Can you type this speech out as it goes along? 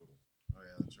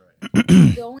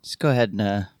Just go ahead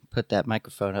and put that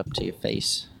microphone up to your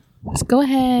face. Let's go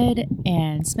ahead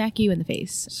and smack you in the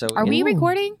face. So are we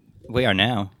recording? We are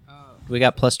now. We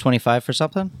got plus 25 for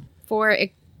something? For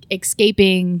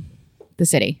escaping the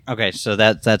city. Okay, so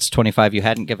that's 25 you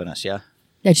hadn't given us, yeah?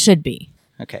 That should be.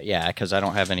 Okay, yeah, because I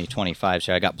don't have any 25s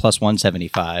here. I got plus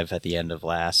 175 at the end of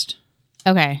last.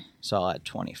 Okay. So I'll add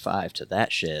 25 to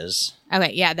that shiz.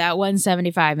 Okay, yeah, that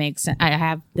 175 makes sense. I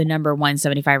have the number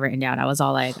 175 written down. I was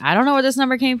all like, I don't know where this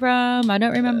number came from. I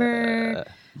don't remember.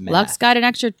 Lux got an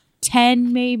extra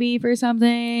 10 maybe for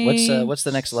something. What's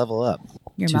the next level up?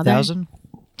 Your 2,000?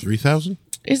 3,000?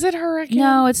 Is it Hurricane?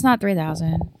 No, it's not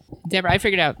 3,000. Deborah, I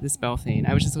figured out the spell thing.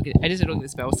 I just looked at the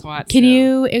spell slots. Can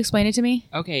you explain it to me?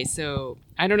 Okay, so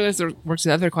I don't know if this works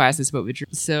with other classes, but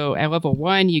so at level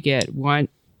 1 you get one.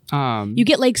 You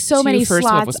get like so two many first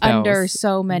level slots spells. under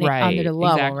so many under the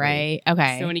level, exactly. right?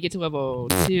 Okay. So when you get to level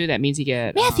 2, that means you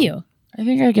get Matthew. I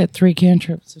think I get 3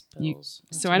 cantrips.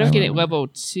 So I don't get it level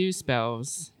 2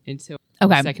 spells until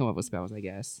second level spells, I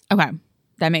guess. Okay.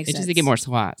 That makes sense. It's just to get more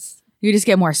slots. You just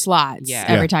get more slots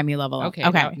every time you level up.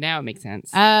 Okay. Now it makes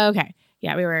sense. Okay.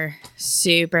 Yeah, we were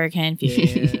super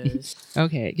confused.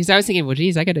 Okay, because I was thinking, well,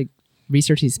 geez, I got to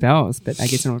research these spells, but I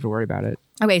guess I don't have to worry about it.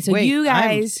 Okay, so Wait, you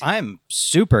guys... I'm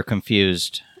super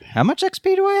confused. How much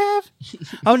XP do I have?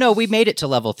 Oh, no, we made it to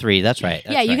level 3. That's right.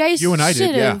 That's you guys You and I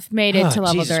should did, have made it Oh, to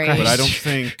level Jesus 3. Christ. But I don't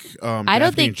think I don't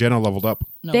Daphne think- and Jenna leveled up.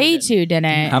 No, they we didn't. two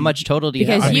didn't. How much total do you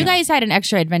Because have? you guys had an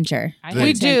extra adventure. I We We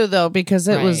had 10 do, though, because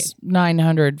it was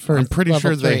 900 for I'm pretty level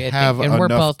sure they 3, I have think, and we're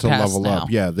enough both to past level now. up.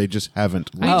 Yeah, they just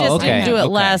haven't. We Oh, just okay. didn't do it Okay.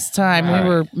 last time. All We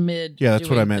were right. mid. Yeah, that's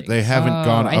what I doing meant. They things. haven't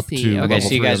gone I up see. to Okay, level Okay, so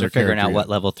 3 you guys on are their figuring out character what yet.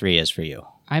 level 3 is for you.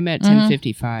 I'm at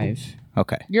 1055.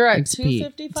 Okay. You're at XP.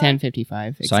 255?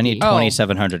 1055. So I need XP.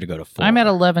 2,700 to go to 4. I'm at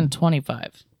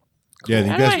 1125. Yeah, you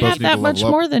How do I guys both have need that to much level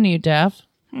up. more than you, Daph?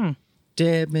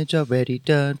 Damage already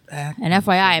done. And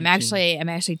FYI, I'm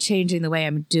actually changing the way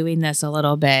I'm doing this a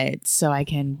little bit so I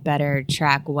can better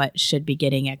track what should be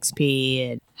getting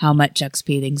XP and how much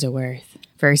XP things are worth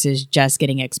versus just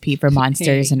getting XP for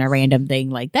monsters and a random thing.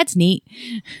 Like, that's neat.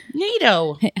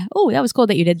 Neato. Oh, that was cool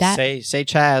that you did that. Say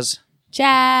Chaz.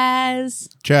 Chaz.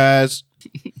 Chaz.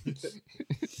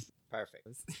 Perfect.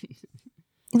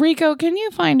 Rico, can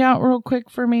you find out real quick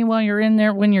for me while you're in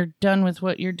there when you're done with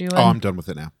what you're doing? Oh, I'm done with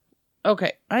it now.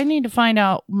 Okay, I need to find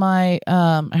out my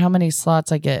how many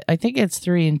slots I get. I think it's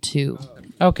 3 and 2.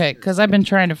 Okay, because I've been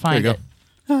trying to There you find go. it.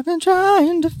 I've been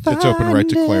trying to find It's open right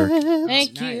to cleric. it.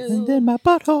 Thank Nice. And you. in my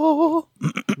butthole.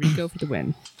 Rico for the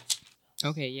win.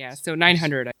 Okay, yeah. So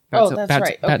 900. Oh, that's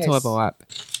right. About Okay. to level up.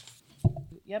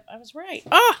 Yep, I was right.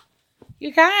 Oh,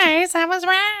 you guys, I was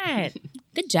right.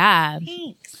 Good job.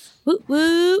 Thanks. Woo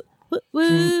woo. Woo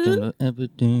woo.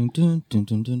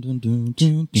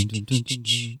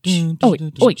 Oi,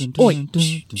 oi, oi.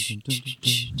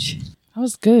 That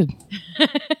was good.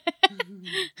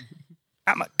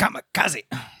 I'm a kamikaze.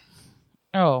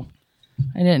 Oh,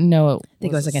 I didn't know it. I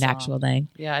think it was like an actual thing.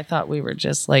 Yeah, I thought we were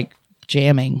just like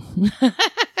jamming.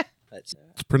 That's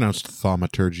It's pronounced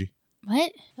thaumaturgy. What? I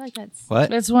feel like that's...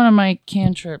 what? It's one of my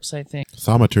cantrips, I think.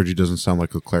 Thaumaturgy doesn't sound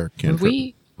like a cleric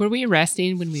cantrip. Were we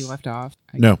resting when we left off?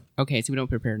 No. Okay, so we don't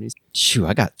prepare news. Shoo,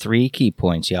 I got 3 key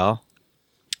points, y'all.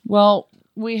 Well,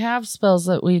 we have spells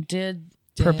that we did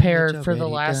prepare for the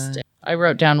already last done. day. I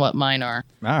wrote down what mine are.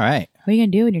 All right. What are you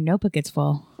going to do when your notebook gets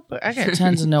full? But I got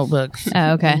tons of notebooks.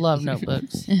 Oh, okay. I love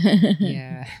notebooks.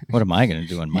 Yeah. What am I going to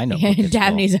do in my notebook? gets full?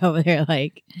 Daphne's over there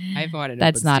like, I've bought it.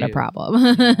 that's not a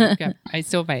problem. I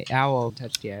still have my owl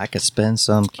touched yet. I could spend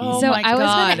some keys. Oh So my I was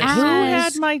God. gonna Who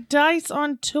ask- had my dice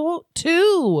on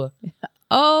 2?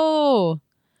 Oh.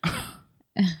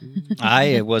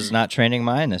 I was not training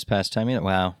mine this past time either.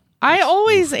 Wow. I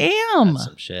always am. That's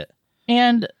some shit.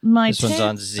 And my This one's 10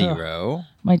 on 0.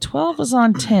 my 12 is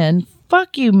on 10.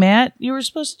 Fuck you, Matt. You were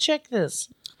supposed to check this.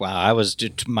 Wow, I was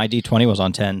my D20 was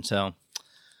on 10, so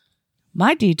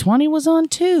My D20 was on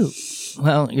 2.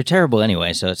 well, you're terrible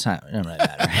anyway, so it doesn't really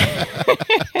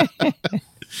matter.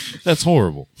 That's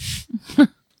horrible.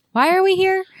 Why are we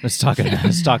here? I was talking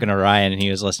to Ryan, and he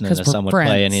was listening 'Cause to we're someone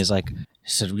play, and friends. he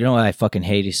said, you know what I fucking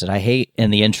hate? He said, I hate in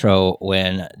the intro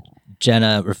when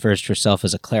Jenna refers to herself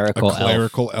as a A clerical elf.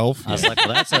 clerical elf. I was like, well,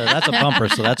 that's a bumper,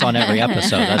 so that's on every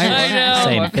episode. That's I just know. the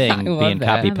same I thing love being that.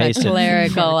 copy I'm a pasted.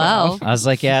 clerical elf. I was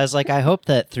like, I hope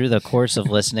that through the course of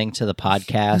listening to the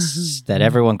podcasts that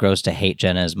everyone grows to hate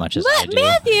Jenna as much as I do.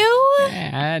 Matthew!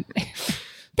 And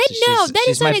That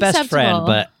she's is my unacceptable. best friend,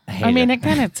 but I hate I mean, her. it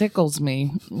kind of tickles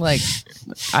me. Like,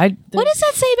 What does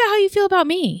that say about how you feel about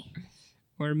me?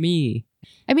 or me.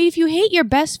 I mean, if you hate your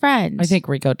best friend. I think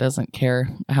Rico doesn't care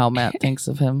how Matt thinks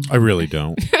of him. I really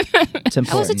don't.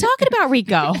 It's I wasn't important. talking about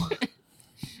Rico.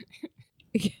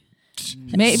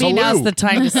 Maybe Salute. now's the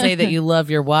time to say that you love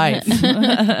your wife.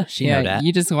 She know that.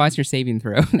 You just lost your saving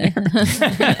throw there.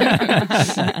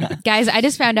 Guys, I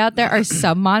just found out there are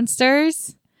some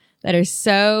monsters that are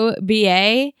so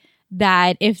BA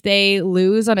that if they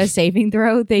lose on a saving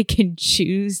throw, they can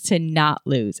choose to not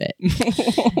lose it.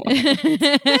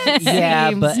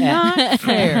 Yeah, but not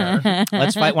fair.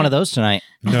 let's fight one of those tonight.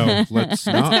 No, let's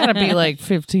not. Gotta be like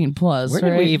 15 plus. Where did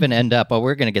right? we even end up? Oh,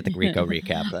 we're going to get the Rico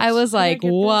recap. I was like,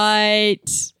 what?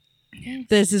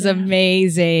 This is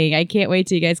amazing. I can't wait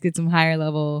till you guys get some higher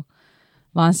level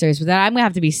monsters. But then I'm going to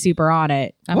have to be super on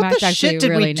it. I'm what gonna have the to actually shit did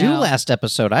really we do know. last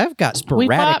episode? I've got We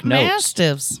sporadic fought notes.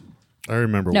 mastiffs. I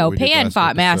remember. No, what we did Pan last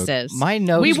fought episode. mastiffs. My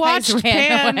notes. We You guys watched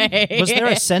ran Pan. away. Was there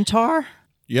a centaur?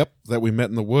 Yep, that we met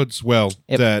in the woods. Well,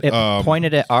 It that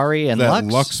pointed at Ari and that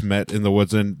Lux. met in the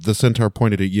woods, and the centaur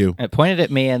pointed at you. It pointed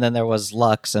at me, and then there was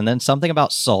Lux, and then something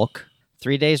about Sulk,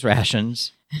 3 days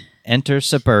rations, enter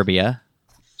Suburbia.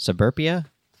 Suburbia?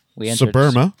 We entered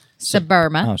Suburma.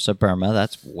 Suburma. Oh, Suburma.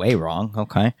 That's way wrong.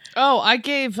 Okay. Oh, I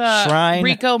gave Shrine.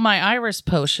 Rico my iris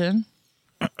potion.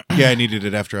 Yeah, I needed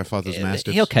it after I fought those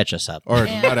mastiffs. He'll catch us up. Or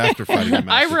not after fighting the I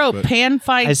mastiffs. wrote but Pan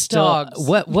fights I still. dogs.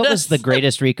 What was the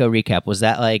greatest Rico recap? Was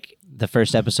that like the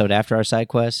first episode after our side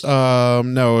quest?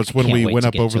 No, it's when can't we wait went to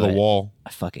up get over to the it. wall. I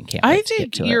fucking can't. I wait to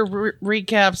think get to your it.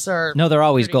 recaps are. No, they're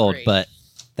always pretty gold, great. but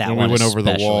that When we one went over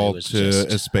the especially wall was to just,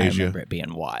 I Aspasia. remember it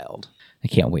being wild. I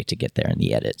can't wait to get there in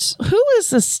the edits. Who is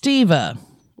Estiva?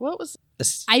 What was?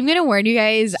 I'm going to warn you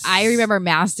guys. I remember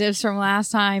mastiffs from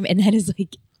last time, and that is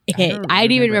like it. I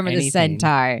didn't even remember the anything.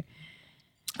 centaur.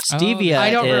 Stevia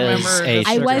I don't is remember a the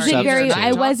I sugar wasn't very. substitute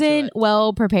I wasn't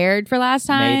well prepared for last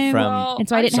made time. from. And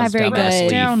so I didn't have very some dumbass good-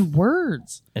 leaf. Down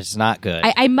words. It's not good.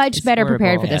 I'm much better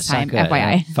prepared for Yeah, this it's not time. good. I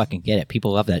FYI. don't fucking get it.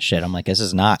 People love that shit. I'm like, this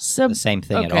is not the same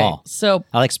thing at okay, all. So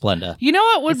I like Splenda. you know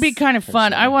what would be kind of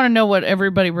fun? I want to know what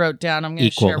everybody wrote down. I'm going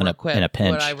to Equal share in real a- quick in a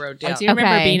pinch. what I wrote I down. do remember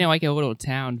Okay. being in like a little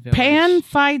town village. Pan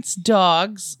fights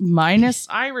dogs minus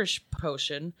Irish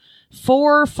potion.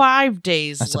 4 or 5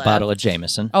 days That's left. a bottle of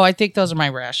Jameson. Oh, I think those are my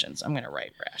rations. I'm going to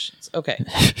write rations. Okay.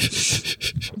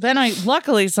 Then I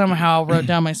luckily somehow wrote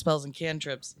down my spells and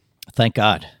cantrips. Thank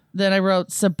God. Then I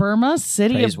wrote Suburma,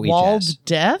 City Praise of we Walled Jess.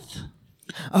 Death.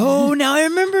 Oh, now I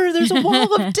remember. There's a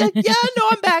wall of death. Yeah, no,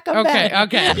 I'm back. I'm Okay, back.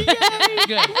 okay. Good.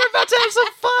 We're about to have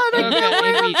some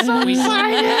fun. We-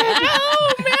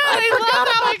 Oh, man, I love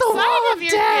how excited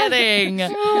you're getting.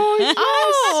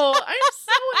 Oh, I'm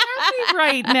so happy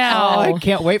right now. Oh, I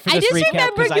can't wait for I this just recap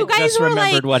remember because you I guys just were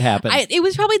remembered like, what happened. It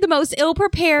was probably the most ill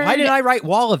prepared Why did I write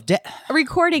wall of death?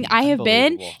 recording I have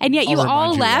been, Unbelievable. and yet you I'll all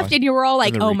remind you left why and you were all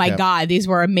like, in the "Oh my recap. god, these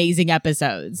were amazing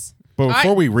episodes." But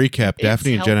before we recap,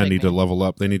 Daphne and Jenna helping need to me. level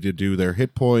up. They need to do their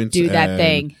hit points. Do that and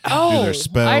thing. Do their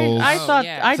spells. I thought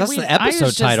yeah. I'd That's read- the I was episode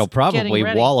just title, probably getting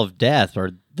ready. Wall of Death,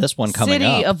 or this one coming City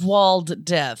up. of Walled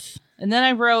Death. And then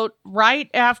I wrote right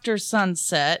after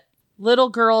sunset, little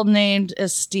girl named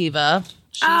Estiva.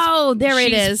 There it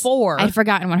she's is. 4. I'd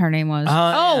forgotten what her name was.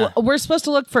 yeah. We're supposed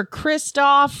to look for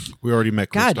Christoph. We already met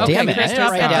God Christoph. damn it! I Christoph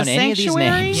didn't write at down the any of these sanctuary?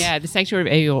 names. Yeah, the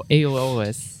sanctuary of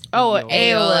Aeolus. Oh,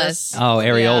 Aeolus. Oh,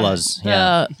 areolas.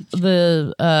 Yeah,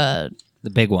 The the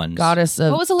big ones. goddess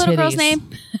of What was the little girl's titties. name?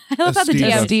 I love how the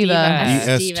Estiva. DM.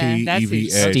 Estiva. That's ESTEVA. She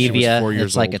was Stevia. 4 years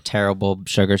It's like old. a terrible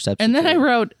sugar substitute. And then I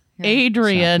wrote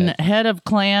Adrian, Sound good. head of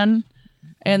clan,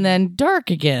 and then dark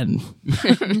again.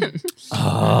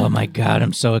 Oh my god,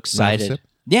 I'm so excited. sip?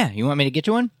 Yeah, you want me to get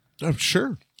you one? Oh,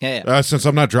 sure. Yeah. Since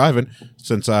I'm not driving,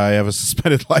 since I have a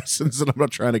suspended license and I'm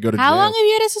not trying to go to How jail. long have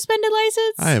you had a suspended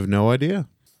license? I have no idea.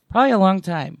 Probably a long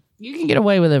time. You can get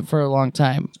away with it for a long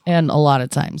time and a lot of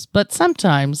times, but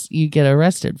sometimes you get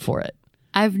arrested for it.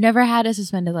 I've never had a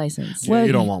suspended license. Yeah,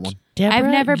 you don't want one. Deborah, I've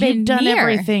never been you've done near.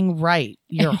 everything right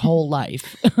your whole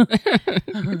life.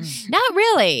 Not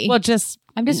really. Well, just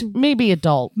I'm just maybe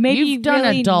adult. maybe You've done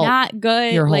really adult. not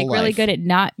good, your whole like really life. good at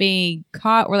not being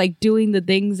caught or like doing the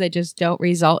things that just don't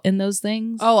result in those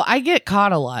things. Oh, I get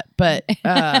caught a lot, but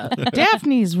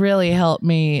Daphne's really helped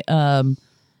me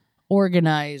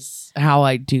organize how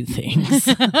I do things.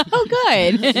 Oh,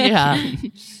 good. Yeah.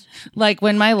 Like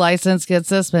when my license gets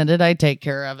suspended, I take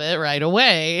care of it right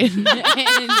away.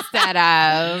 Instead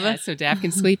of Yeah, so Daph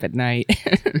can sleep at night.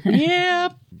 Yeah.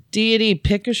 Deity,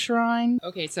 pick a shrine.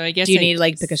 Okay, so I guess do you I- need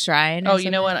like pick a shrine? or Oh, you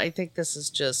know something? what? I think this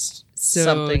is just so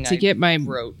something to I get my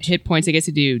wrote. hit points, I guess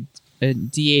I do a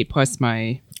D8 plus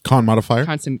my Con modifier.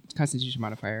 Constitution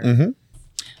modifier. Mm-hmm.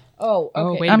 Oh, okay.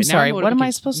 Oh, wait a I'm minute. Now sorry. a What little am I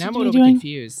conf- supposed now to I'm be a little bit doing?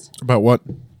 confused. About what?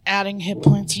 adding hit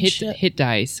points and shit. Hit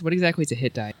dice. What exactly is a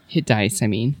hit die? Hit dice, I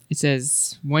mean. It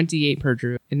says 1d8 per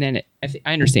druid. And then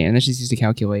I understand. That's just used to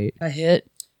calculate. A hit.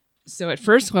 So at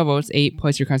first level, it's 8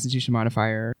 plus your constitution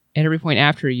modifier. At every point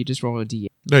after, you just roll a d8.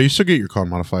 No, you still get your con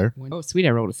modifier. Oh, sweet. I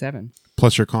rolled a 7.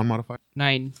 Plus your con modifier.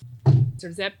 9. So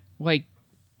does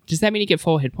that mean you get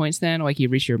full hit points then? Like you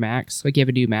reach your max? Like you have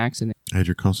a new max? And Add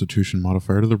your constitution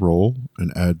modifier to the roll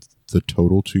and add the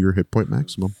total to your hit point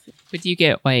maximum. But do you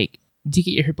get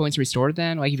your hit points restored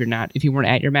then? Like if you weren't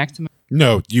at your maximum?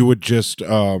 No, you would just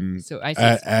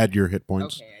add your hit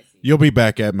points. Okay, I see. You'll be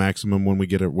back at maximum when we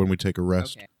take a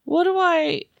rest. Okay. What do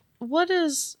I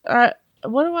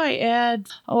add?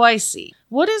 Oh, I see.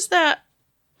 What is that?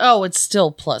 Oh, it's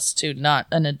still +2, not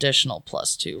an additional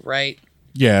 +2, right?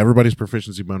 Yeah, everybody's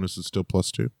proficiency bonus is still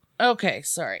 +2. Okay,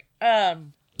 sorry.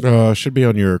 Should be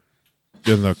in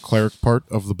the cleric part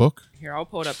of the book. Here, I'll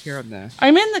pull it up here on the...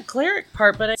 I'm in the cleric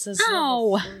part, but it says Ow.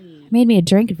 level 3. Made me a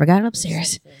drink and forgot it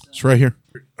upstairs. It's right here.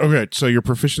 Okay, so your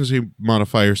proficiency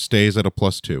modifier stays at a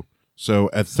 +2. So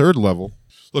at third level,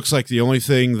 looks like the only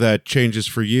thing that changes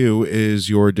for you is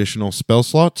your additional spell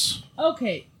slots.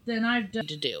 Okay, then I've done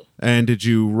to do. And did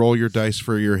you roll your dice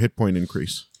for your hit point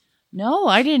increase? No,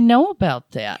 I didn't know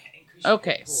about that.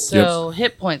 Okay, so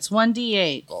hit points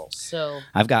 1d8. So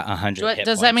I've got 100 hit does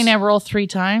points. that mean I roll 3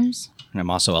 times? And I'm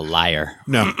also a liar.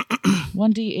 No.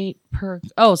 1d8 per.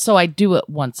 Oh, so I do it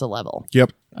once a level.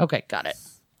 Yep. Okay, got it.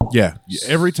 Yeah.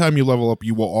 Every time you level up,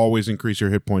 you will always increase your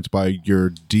hit points by your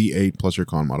D8 plus your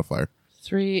con modifier.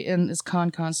 3 and is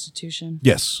constitution.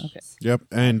 Yes. Okay. Yep.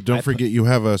 And don't forget you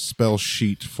have a spell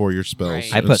sheet for your spells.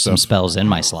 Right. I and put some stuff. spells in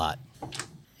my slot.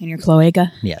 In your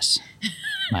cloaca? Yes.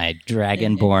 My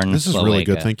dragonborn. This is really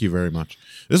good. cloaca. Thank you very much.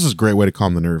 This is a great way to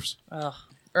calm the nerves.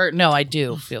 Or no, I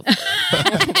do feel.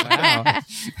 Wow.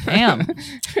 Damn,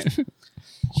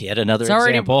 Yet another it's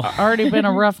example. already been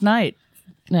a rough night,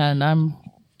 and I'm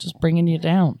just bringing you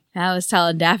down. I was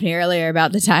telling Daphne earlier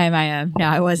about the time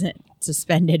I wasn't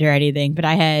suspended or anything, but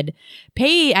I had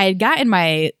gotten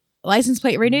my license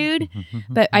plate renewed,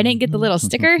 but I didn't get the little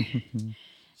sticker.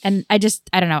 And I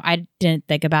don't know. I didn't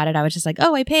think about it. I was just like,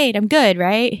 oh, I paid. I'm good,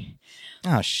 right?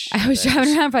 Oh, shit. I was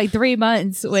driving around for like 3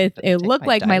 months with it looked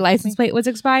like my license plate was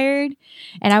expired.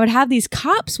 And I would have these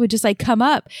cops would just like come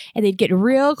up and they'd get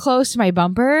real close to my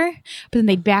bumper, but then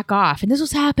they'd back off. And this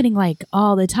was happening like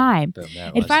all the time.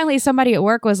 And finally somebody at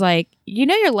work was like, you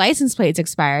know, your license plate's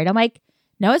expired. I'm like,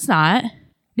 no, it's not.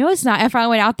 No, it's not. I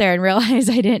finally went out there and realized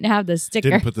I didn't have the sticker.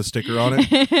 Didn't put the sticker on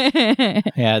it?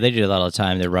 Yeah, they do that all the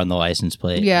time. They run the license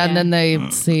plate. Yeah, and then they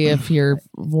see if you're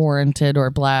warranted or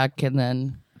black, and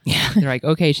then They're like,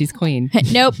 okay, she's clean.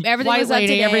 Nope, everything was up to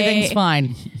date. everything's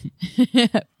fine.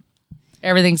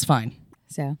 Everything's fine.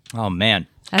 So Oh, man.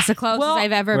 that's the closest Well,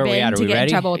 I've ever where are we been at? Are to we get in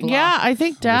ready? trouble with the law. Yeah, I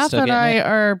think we Daph still and I getting it?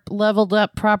 are leveled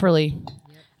up properly.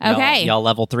 Okay. Y'all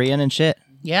level 3 in and shit?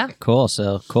 Yeah. Cool.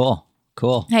 So, cool.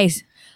 Hey,